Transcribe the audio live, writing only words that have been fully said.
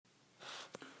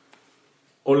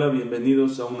Hola,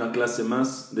 bienvenidos a una clase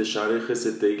más de Curso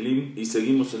Tehilim y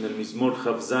seguimos en el Mizmor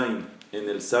Havzain, en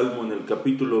el Salmo, en el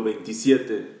capítulo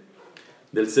 27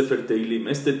 del Sefer Tehilim.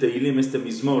 Este Tehilim, este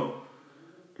Mizmor,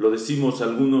 lo decimos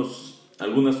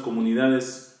algunas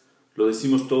comunidades, lo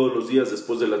decimos todos los días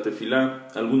después de la Tefilá,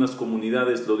 algunas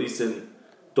comunidades lo dicen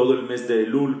todo el mes de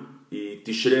Elul y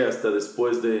Tishrei hasta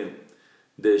después de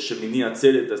Shemini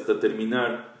Atzeret, hasta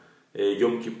terminar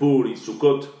Yom Kippur y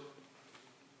Sukkot.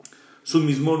 Es un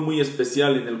Mizmor muy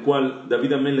especial en el cual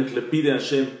David Amelech le pide a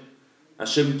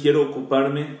Hashem, quiero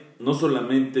ocuparme no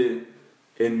solamente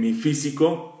en mi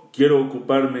físico, quiero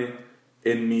ocuparme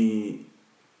en mi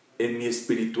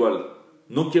espiritual.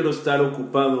 No quiero estar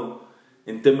ocupado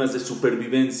en temas de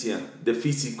supervivencia, de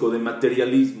físico, de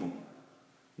materialismo.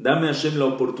 Dame a Hashem la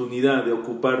oportunidad de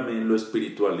ocuparme en lo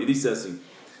espiritual. Y dice así,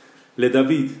 le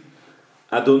David,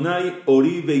 Adonai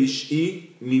ori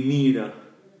veish'i mimira.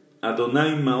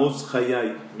 Adonai maoz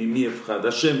hayai mimi efchad.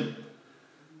 Hashem,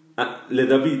 le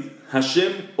David,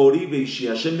 Hashem ori veishi,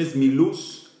 Hashem es mi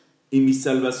luz y mi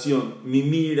salvación, mi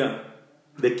mira,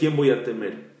 ¿de quién voy a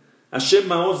temer? Hashem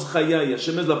maoz hayai,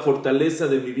 Hashem es la fortaleza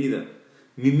de mi vida,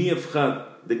 mimi efchad,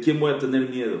 ¿de quién voy a tener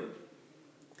miedo?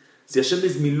 Si Hashem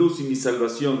es mi luz y mi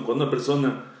salvación, cuando una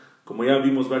persona, como ya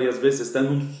vimos varias veces, está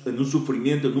en un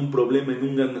sufrimiento, en un problema,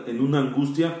 en una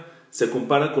angustia, se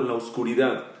compara con la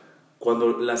oscuridad.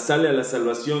 Cuando la sale a la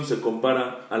salvación se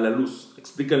compara a la luz.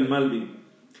 Explica el Malvin.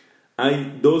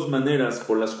 Hay dos maneras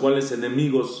por las cuales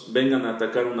enemigos vengan a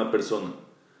atacar a una persona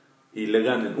y le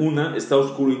ganen. Una, está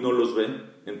oscuro y no los ve,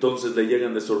 entonces le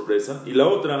llegan de sorpresa. Y la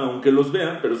otra, aunque los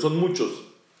vean, pero son muchos.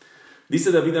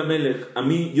 Dice David Amelech, a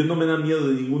mí yo no me da miedo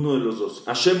de ninguno de los dos.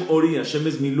 Hashem ori, Hashem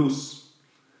es mi luz.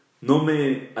 No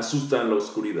me asusta la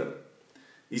oscuridad.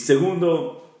 Y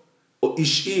segundo,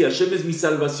 Ish'i, Hashem es mi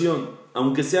salvación.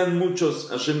 Aunque sean muchos,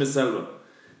 Hashem me salva.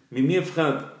 Mimi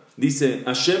Efchad dice,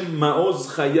 Hashem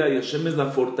maoz hayai, Hashem es la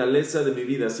fortaleza de mi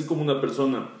vida. Así como una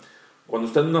persona, cuando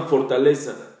está en una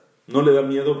fortaleza, no le da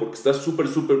miedo porque está súper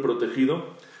protegido.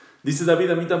 Dice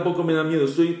David, a mí tampoco me da miedo,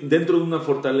 estoy dentro de una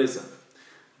fortaleza.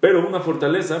 Pero una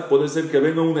fortaleza puede ser que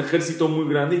venga un ejército muy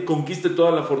grande y conquiste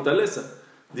toda la fortaleza.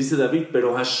 Dice David,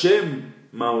 pero Hashem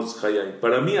maoz hayai.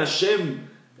 Para mí Hashem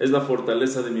es la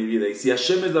fortaleza de mi vida. Y si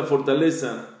Hashem es la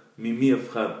fortaleza, Mimi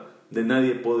Efchad, de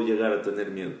nadie puedo llegar a tener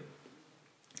miedo.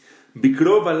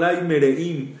 Bikrov alay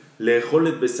mereim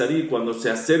leejolet besari, cuando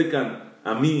se acercan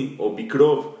a mí, o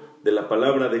bikrov, de la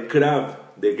palabra de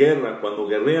krav, de guerra, cuando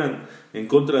guerrean en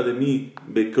contra de mí,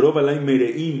 bikrov alay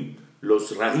mereim,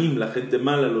 los raim, la gente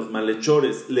mala, los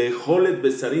malhechores, leejolet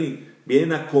besari,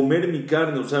 vienen a comer mi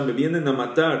carne, o sea, me vienen a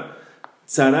matar.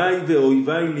 Tzarai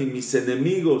veoivaili, mis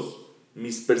enemigos,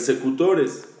 mis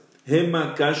persecutores,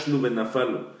 hema kashlu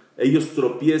benafalu, ellos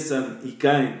tropiezan y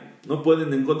caen, no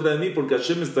pueden en contra de mí porque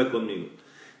Hashem está conmigo.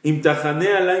 Imtahane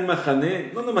alay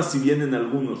mahane, no nomás si vienen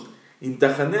algunos,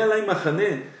 imtahane alay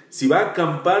mahane, si va a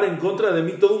acampar en contra de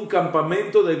mí todo un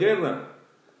campamento de guerra.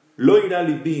 Lo irá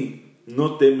lipi,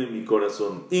 no teme mi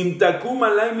corazón. Imtakum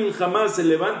alay milhamá, se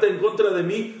levanta en contra de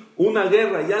mí una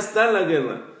guerra, ya está la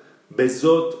guerra.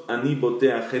 Besot ani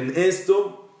boteach, en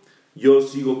esto yo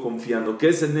sigo confiando. ¿Qué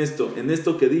es en esto? En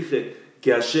esto que dije,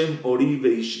 que Hashem ori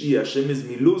veish'i, Hashem es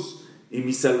mi luz y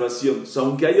mi salvación. O sea,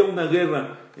 aunque haya una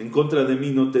guerra en contra de mí,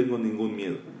 no tengo ningún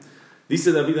miedo.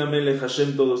 Dice David Amelech,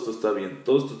 Hashem, todo esto está bien,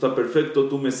 todo esto está perfecto,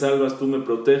 tú me salvas, tú me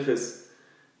proteges,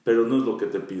 pero no es lo que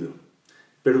te pido.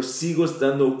 Pero sigo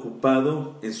estando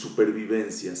ocupado en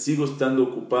supervivencia, sigo estando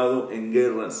ocupado en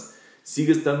guerras,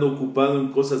 sigo estando ocupado en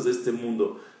cosas de este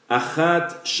mundo.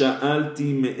 Achat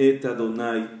sha'alti me'et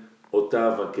Adonai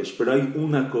otavakesh, pero hay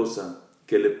una cosa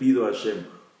que le pido a Hashem,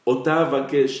 Ota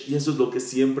Vakesh, y eso es lo que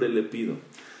siempre le pido.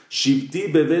 Shivti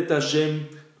bevet Hashem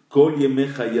kol yemei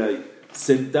hayai,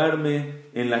 sentarme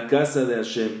en la casa de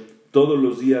Hashem todos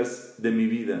los días de mi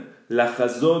vida. La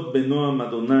Hazot benoam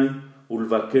Adonai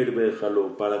ulvaker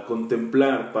be'ejalo, para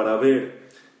contemplar, para ver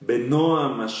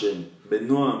benoam Hashem,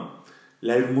 benoam,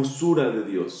 la hermosura de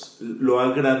Dios, lo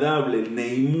agradable, el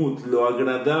neimut, lo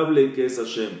agradable que es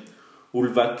Hashem.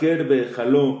 Ulvaker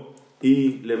be'ejalo,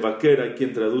 y levaker, hay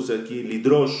quien traduce aquí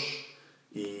lidrosh,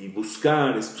 y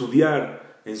buscar,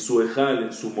 estudiar en su ejal,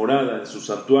 en su morada, en su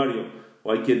santuario,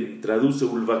 o hay quien traduce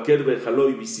ulvaker bejaló,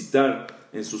 y visitar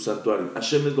en su santuario.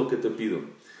 Hashem, es lo que te pido.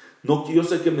 No, yo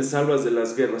sé que me salvas de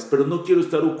las guerras, pero no quiero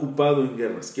estar ocupado en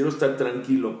guerras, quiero estar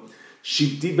tranquilo.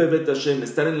 Shivti bevet Hashem,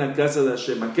 estar en la casa de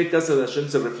Hashem. ¿A qué casa de Hashem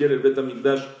se refiere el Bet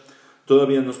HaMikdash?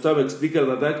 Todavía no estaba, explica el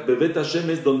Radak. Bevet Hashem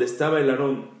es donde estaba el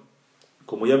Aarón,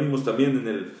 como ya vimos también en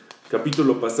el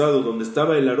capítulo pasado, donde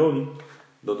estaba el Aarón,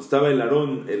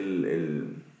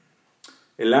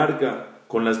 el arca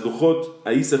con las lujot,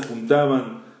 ahí se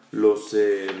juntaban los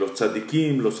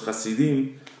tzadikim, los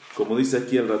hasidim, como dice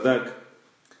aquí el Radak,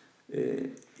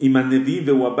 Imaneviim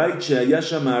ve'uabayt she'aya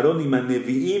sham Aaron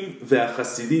imaneviim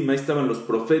ve'achasidim, ahí estaban los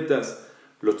profetas,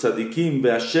 los tzadikim,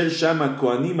 ve'asher shama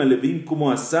kohanim aleviim como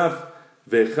Asaf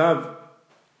ve'echav,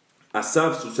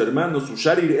 Asaf, sus hermanos,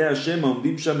 Ushar ir'e Hashem,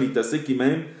 aondim sham litasek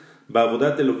imahem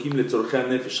ba'avodat Elokim letzorchei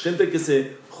hanefesh, gente que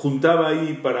se juntaba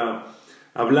ahí para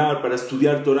hablar, para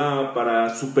estudiar Torah,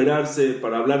 para superarse,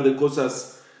 para hablar de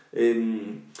cosas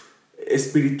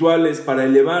espirituales, para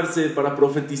elevarse, para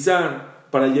profetizar,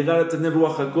 para llegar a tener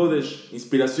Ruach HaKodesh,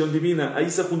 inspiración divina. Ahí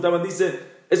se juntaban, dice,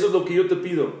 eso es lo que yo te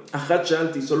pido. Achat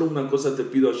Shalti, solo una cosa te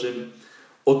pido, Hashem.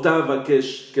 Ota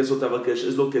Vakesh, ¿qué es Ota Vakesh?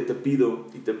 Es lo que te pido,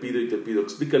 y te pido, y te pido.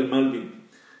 Explica el Malvin,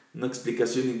 una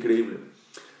explicación increíble.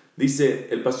 Dice,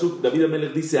 el Pasuk, David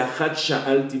Amelech dice, Achat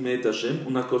Shalti Me'et Hashem,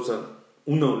 una cosa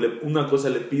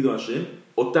le pido a Hashem.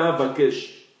 Ota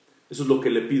Vakesh, eso es lo que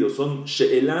le pido. Son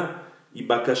She'elah y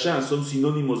Bakashá, son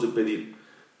sinónimos de pedir.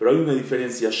 Pero hay una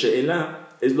diferencia. She'elah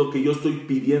es lo que yo estoy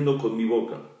pidiendo con mi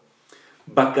boca.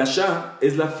 Bakashá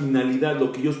es la finalidad,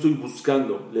 lo que yo estoy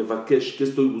buscando. Levakesh, ¿qué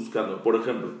estoy buscando? Por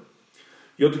ejemplo,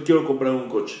 yo te quiero comprar un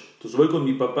coche. Entonces voy con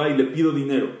mi papá y le pido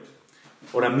dinero.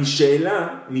 Ahora, mi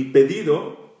She'elah, mi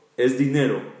pedido es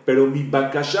dinero. Pero mi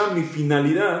Bakashá, mi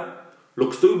finalidad, lo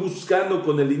que estoy buscando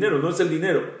con el dinero, no es el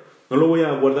dinero. No lo voy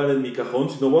a guardar en mi cajón,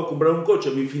 sino voy a comprar un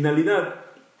coche. Mi finalidad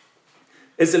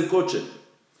es el coche.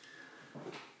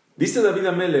 Dice David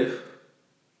Amelech,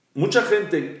 mucha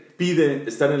gente pide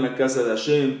estar en la casa de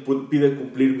Hashem, pide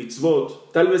cumplir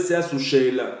mitzvot, tal vez sea su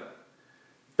she'elah,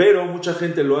 pero mucha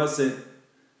gente lo hace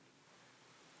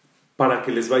para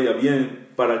que les vaya bien,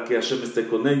 para que Hashem esté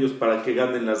con ellos, para que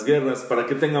ganen las guerras, para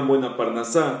que tengan buena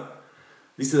parnasá.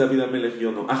 Dice David Amelech,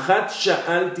 yo no. Achat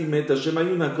sha'alti me'et Hashem, hay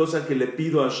una cosa que le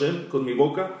pido a Hashem con mi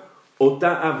boca,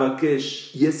 ota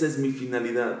avakesh, y esa es mi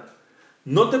finalidad.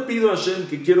 No te pido a Hashem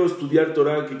que quiero estudiar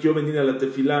Torah, que quiero venir a la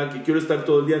tefilá, que quiero estar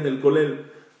todo el día en el kolel,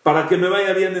 para que me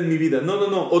vaya bien en mi vida.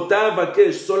 No. Ota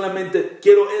avakesh, solamente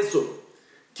quiero eso.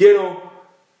 Quiero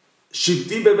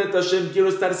shivti bevet Hashem, quiero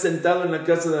estar sentado en la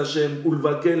casa de Hashem,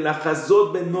 ulvakel, la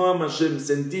hazot benoam Hashem,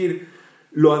 sentir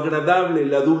lo agradable,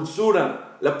 la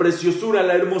dulzura, la preciosura,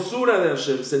 la hermosura de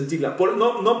Hashem, sentirla.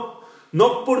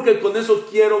 No porque con eso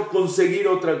quiero conseguir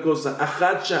otra cosa.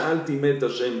 Achat sha'alti me'et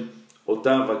Hashem,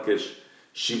 ota avakesh.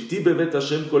 Shivti bevet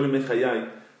Hashem kol yemei hayai,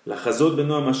 la hazot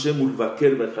benoam Hashem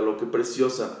ulvaker bejalo, qué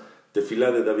preciosa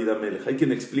tefilá de David Amelech. Hay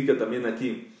quien explica también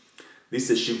aquí,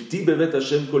 dice, Shivti bevet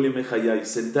Hashem kol yemei hayai,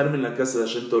 sentarme en la casa de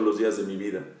Hashem todos los días de mi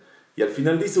vida. Y al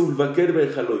final dice, ulvaker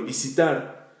bejalo, y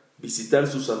visitar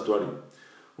su santuario.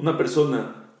 Una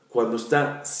persona, cuando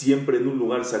está siempre en un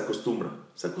lugar, se acostumbra,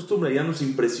 ya no se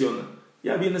impresiona,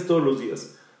 ya vienes todos los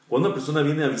días. Cuando una persona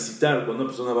viene a visitar, cuando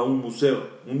una persona va a un museo,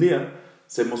 un día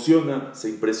se emociona, se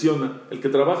impresiona. El que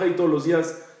trabaja ahí todos los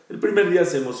días, el primer día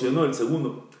se emocionó, el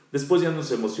segundo, después ya no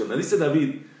se emociona. Dice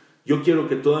David, yo quiero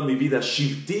que toda mi vida,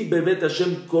 Shivti bevet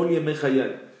Hashem kol yemei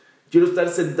hayai, quiero estar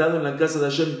sentado en la casa de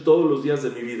Hashem todos los días de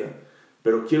mi vida,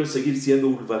 pero quiero seguir siendo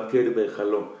un vaquer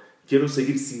bejalo, quiero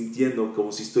seguir sintiendo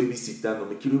como si estoy visitando,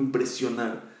 me quiero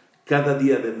impresionar cada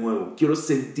día de nuevo, quiero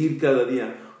sentir cada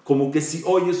día como que si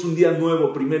hoy es un día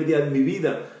nuevo, primer día de mi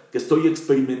vida, que estoy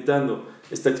experimentando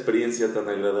esta experiencia tan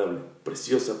agradable,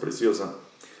 preciosa,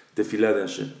 tefilá de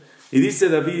Hashem. Y dice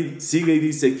David, sigue y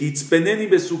dice, Kitzpeneni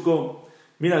besuko,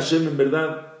 mira Hashem, en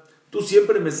verdad, tú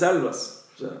siempre me salvas,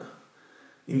 o sea,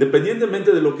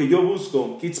 independientemente de lo que yo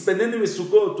busco, Kitzpeneni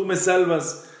besuko, tú me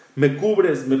salvas, me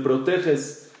cubres, me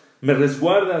proteges, me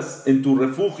resguardas en tu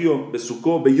refugio,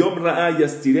 besuko, beyom ra'a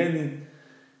yastireni,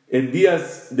 en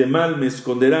días de mal me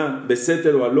esconderá,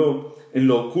 besetero aló, en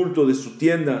lo oculto de su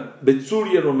tienda, betzur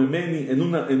yeromemeni, en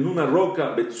una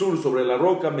roca, betzur, sobre la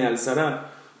roca me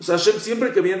alzará. O sea, Hashem,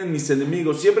 siempre que vienen mis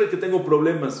enemigos, siempre que tengo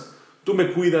problemas, tú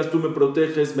me cuidas, tú me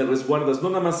proteges, me resguardas. No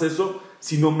nada más eso,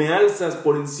 sino me alzas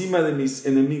por encima de mis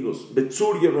enemigos.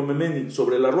 Betzur yeromemeni,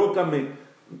 sobre la roca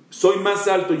soy más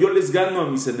alto, yo les gano a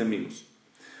mis enemigos.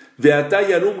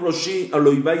 Veatay arum roshi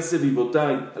aloivai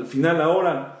sevivotai. Al final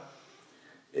ahora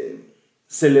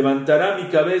se levantará mi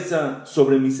cabeza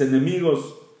sobre mis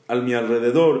enemigos a mi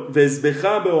alrededor. Y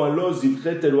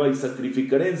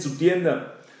sacrificaré en su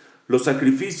tienda los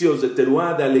sacrificios de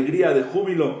teruá, de alegría, de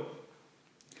júbilo.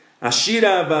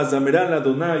 Ashira vazameral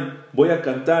Adonai, voy a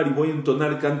cantar y voy a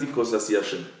entonar cánticos hacia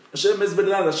Hashem. Hashem, es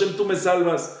verdad, Hashem, tú me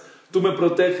salvas, tú me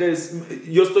proteges,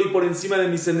 yo estoy por encima de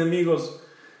mis enemigos.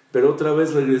 Pero otra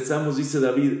vez regresamos, dice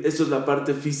David, eso es la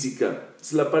parte física,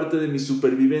 es la parte de mi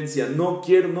supervivencia. No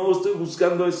estoy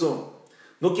buscando eso.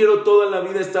 No quiero toda la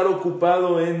vida estar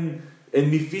ocupado en en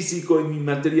mi físico, en mi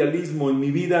materialismo, en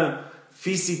mi vida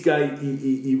física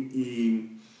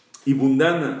y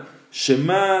mundana.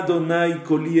 Shema Adonai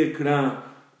koli ekra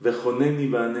vejoneni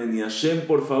vaneni. Hashem,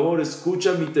 por favor,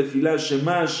 escucha mi tefilá.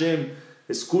 Shema Hashem,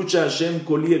 escucha Hashem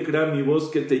koli ekra, mi voz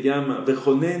que te llama.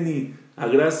 Vejoneni,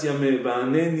 agráciame,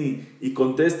 vaneni, y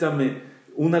contéstame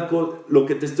lo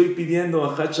que te estoy pidiendo.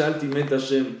 Ahacha altimet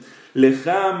Hashem.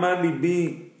 Leja amar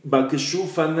libi bakeshu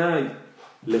fanai.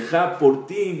 Leja, por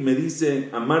ti, me dice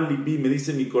amar libi, me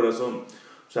dice mi corazón.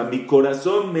 O sea, mi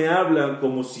corazón me habla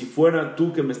como si fuera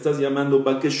tú que me estás llamando.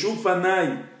 Bakeshu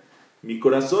fanai. Mi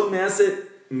corazón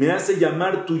me hace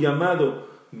llamar tu llamado.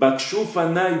 Bakshu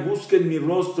fanai, busquen mi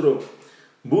rostro,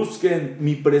 busquen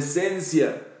mi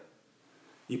presencia.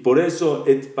 Y por eso,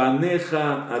 et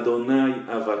paneja Adonai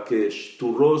avakesh,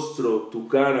 tu rostro, tu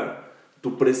cara,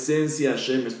 tu presencia,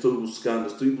 Hashem,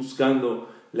 estoy buscando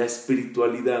la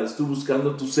espiritualidad, estoy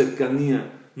buscando tu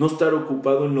cercanía, no estar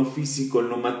ocupado en lo físico, en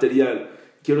lo material,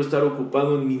 quiero estar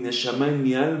ocupado en mi neshama, en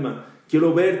mi alma,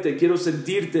 quiero verte, quiero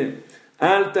sentirte.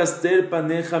 Altas ter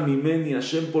paneja mimeni,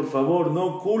 Hashem, por favor, no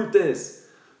ocultes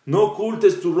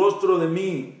tu rostro de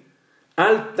mí.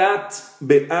 Altat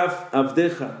beaf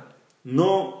avdeja.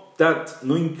 No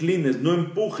inclines, no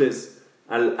empujes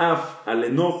al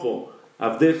enojo,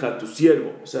 avdeja, tu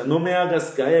siervo. O sea, no me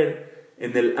hagas caer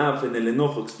en el en el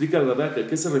enojo. Explica el Rabbi, ¿a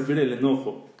qué se refiere el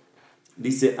enojo?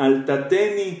 Dice,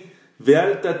 altateni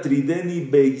vealta trideni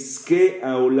beiske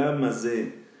aolam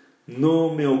hazeh.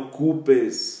 No me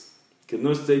ocupes, que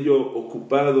no esté yo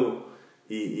ocupado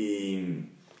y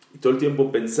todo el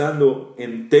tiempo pensando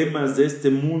en temas de este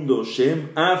mundo, Shem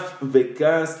af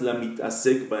vekas la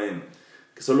mitasek baem,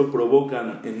 que solo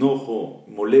provocan enojo,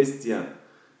 molestia,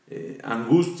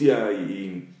 angustia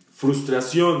y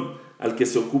frustración al que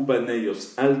se ocupa en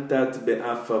ellos. Altat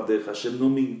beaf avdeja, Hashem, no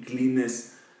me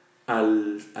inclines a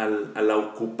la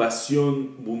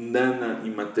ocupación mundana y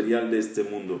material de este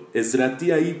mundo.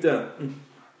 Ezrati aita,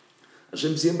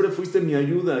 Hashem, siempre fuiste mi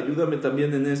ayuda, ayúdame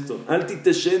también en esto. Alti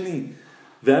tesheni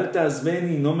vealta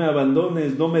azmeni, no me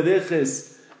abandones, no me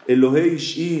dejes. Elohei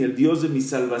Ishi, el Dios de mi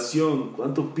salvación.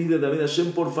 ¿Cuánto pide David?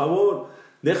 Hashem, por favor,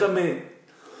 déjame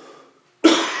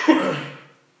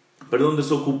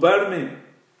desocuparme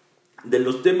de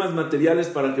los temas materiales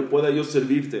para que pueda yo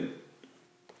servirte.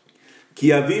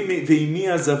 Ki avi veimi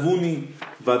azavuni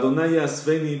vadonai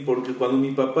asfeni, porque cuando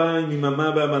mi papá y mi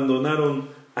mamá me abandonaron,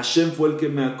 Hashem fue el que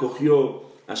me acogió,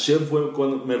 Hashem fue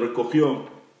cuando me recogió.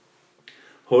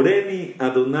 Horeni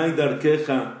Adonai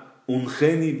darkeja,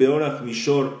 ungeni beorach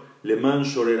mishor, leman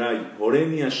shorerai.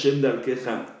 Horeni Hashem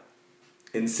darkeja,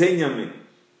 enséñame,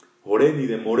 Horeni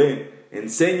de Moré,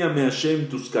 enséñame Hashem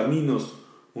tus caminos,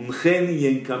 ungeni y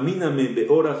encamíname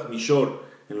beorach mishor,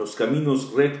 en los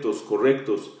caminos rectos,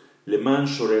 correctos, leman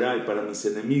shorerai, para mis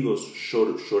enemigos,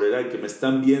 shorerai, que me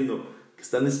están viendo, que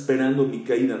están esperando mi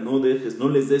caída. No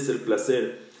les des el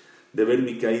placer de ver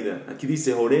mi caída. Aquí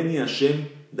dice, Horeni Hashem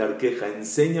darkeja,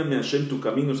 enséñame Hashem tu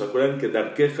camino. ¿Se acuerdan que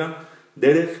darkeja,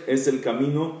 derech es el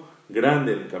camino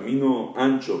grande, el camino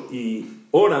ancho, y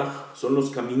orach son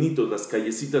los caminitos, las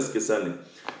callecitas que salen?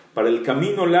 Para el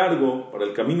camino largo, para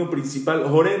el camino principal,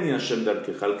 Horeni Hashem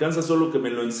darkeja, alcanza solo que me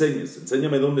lo enseñes,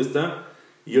 enséñame dónde está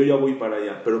y yo ya voy para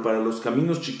allá. Pero para los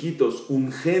caminos chiquitos,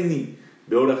 ungeni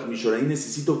beorach mishor, ahí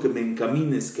necesito que me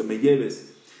encamines, que me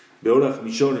lleves, beorach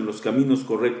mishor, en los caminos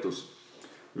correctos.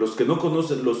 Los que no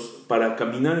conocen, para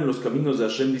caminar en los caminos de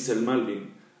Hashem, dice el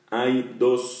Malvin, hay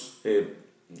dos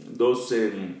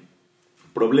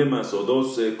problemas o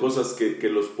dos cosas que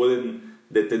los pueden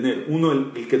detener. Uno,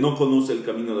 el que no conoce el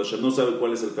camino de Hashem, no sabe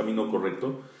cuál es el camino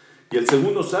correcto. Y el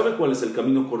segundo sabe cuál es el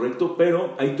camino correcto,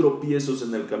 pero hay tropiezos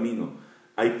en el camino.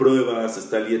 Hay pruebas,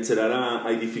 está el Yetzer Hará,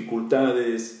 hay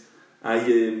dificultades,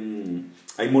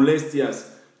 hay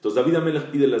molestias. Entonces David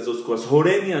Amelech pide las dos cosas.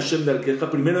 Horeni Hashem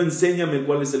darkeja, primero enséñame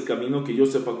cuál es el camino, que yo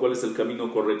sepa cuál es el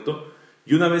camino correcto.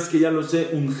 Y una vez que ya lo sé,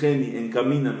 ungeni,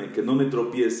 encamíname, que no me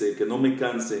tropiece, que no me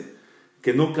canse,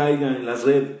 que no caiga en la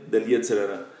red del Yetzer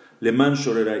Hará. Leman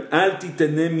shorerai, alti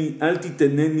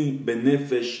teneni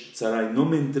benefesh tzarai, no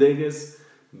me entregues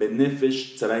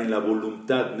benefesh tzarai, la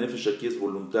voluntad. Nefesh aquí es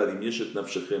voluntad, y yeshet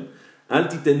nafshechem.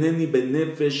 Alti teneni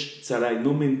benefesh tzarai,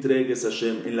 no me entregues,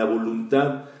 Hashem, en la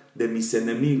voluntad de mis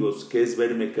enemigos, que es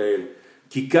verme caer.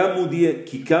 Kikamu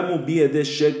bi ede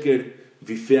sheker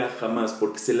vifea jamás,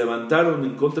 porque se levantaron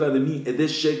en contra de mí, ede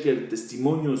sheker,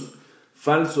 testimonios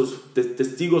falsos,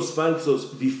 testigos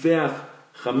falsos, vifea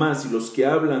jamás, y los que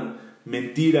hablan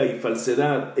mentira y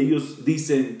falsedad, ellos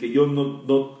dicen que yo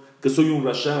no que soy un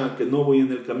rasha, que no voy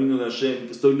en el camino de Hashem,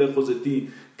 que estoy lejos de ti,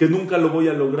 que nunca lo voy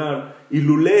a lograr. Y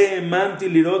lule manti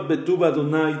lirot betuv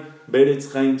Adonai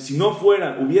beretz haim. Si no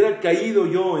fuera, hubiera caído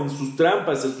yo en sus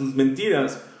trampas, en sus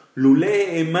mentiras.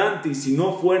 Lule emanti, si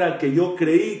no fuera que yo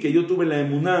creí, que yo tuve la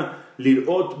emuná,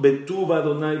 lirot betuv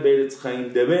Adonai beretz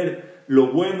haim, de ver lo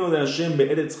bueno de Hashem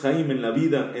beretz haim, en la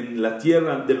vida, en la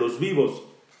tierra de los vivos.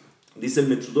 Dice el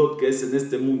Metzudot, que es en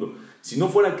este mundo. Si no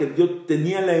fuera que yo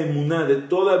tenía la emuná de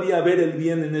todavía ver el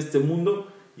bien en este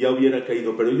mundo, ya hubiera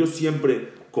caído. Pero yo siempre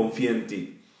confié en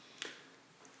ti.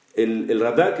 El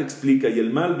Radak explica, y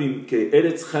el Malbim, que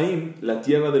Eretz Haim, la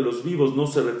tierra de los vivos, no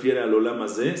se refiere al Olam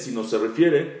Hazeh, sino se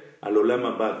refiere al Olam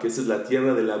Haba, que esa es la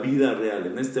tierra de la vida real.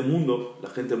 En este mundo la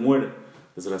gente muere,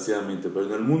 desgraciadamente, pero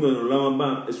en el mundo del Olam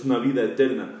Haba es una vida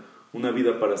eterna, una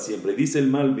vida para siempre. Dice el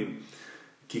Malbim,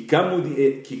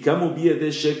 Kikamu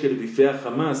biede sheker bifea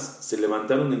jamás, se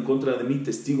levantaron en contra de mí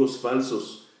testigos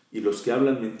falsos, y los que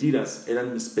hablan mentiras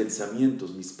eran mis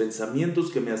pensamientos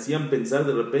que me hacían pensar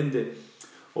de repente,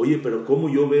 oye, pero ¿cómo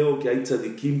yo veo que hay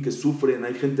tzadikim que sufren,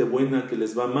 hay gente buena que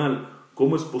les va mal?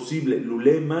 ¿Cómo es posible?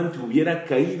 Lulé man, que hubiera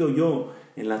caído yo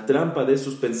en la trampa de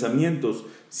esos pensamientos,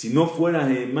 si no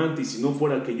fuera Emanti, si no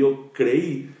fuera que yo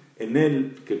creí en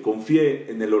él, que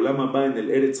confié en el Olam Haba, en el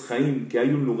Eretz Haim, que hay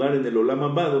un lugar en el Olam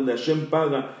Haba donde Hashem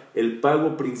paga, el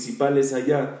pago principal es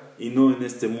allá y no en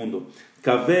este mundo.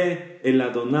 Kaveh el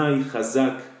Adonai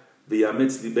Hazak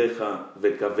veyametz libeja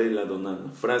vekaveh el Adonai.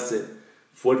 Frase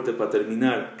fuerte para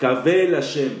terminar. Kaveh el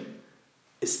Hashem,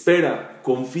 espera,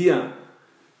 confía.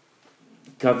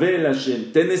 Kaveh el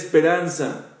Hashem, ten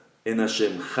esperanza en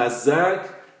Hashem.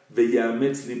 Hazak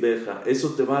veyametz libeja. Eso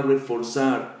te va a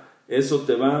reforzar. Eso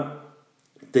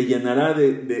te llenará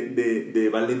de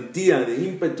valentía, de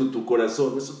ímpetu tu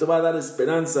corazón. Eso te va a dar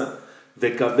esperanza.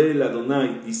 De Kabel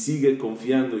Adonai, y sigue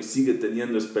confiando y sigue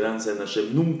teniendo esperanza en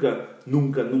Hashem. Nunca,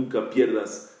 nunca, nunca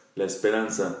pierdas la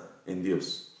esperanza en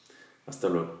Dios. Hasta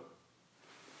luego.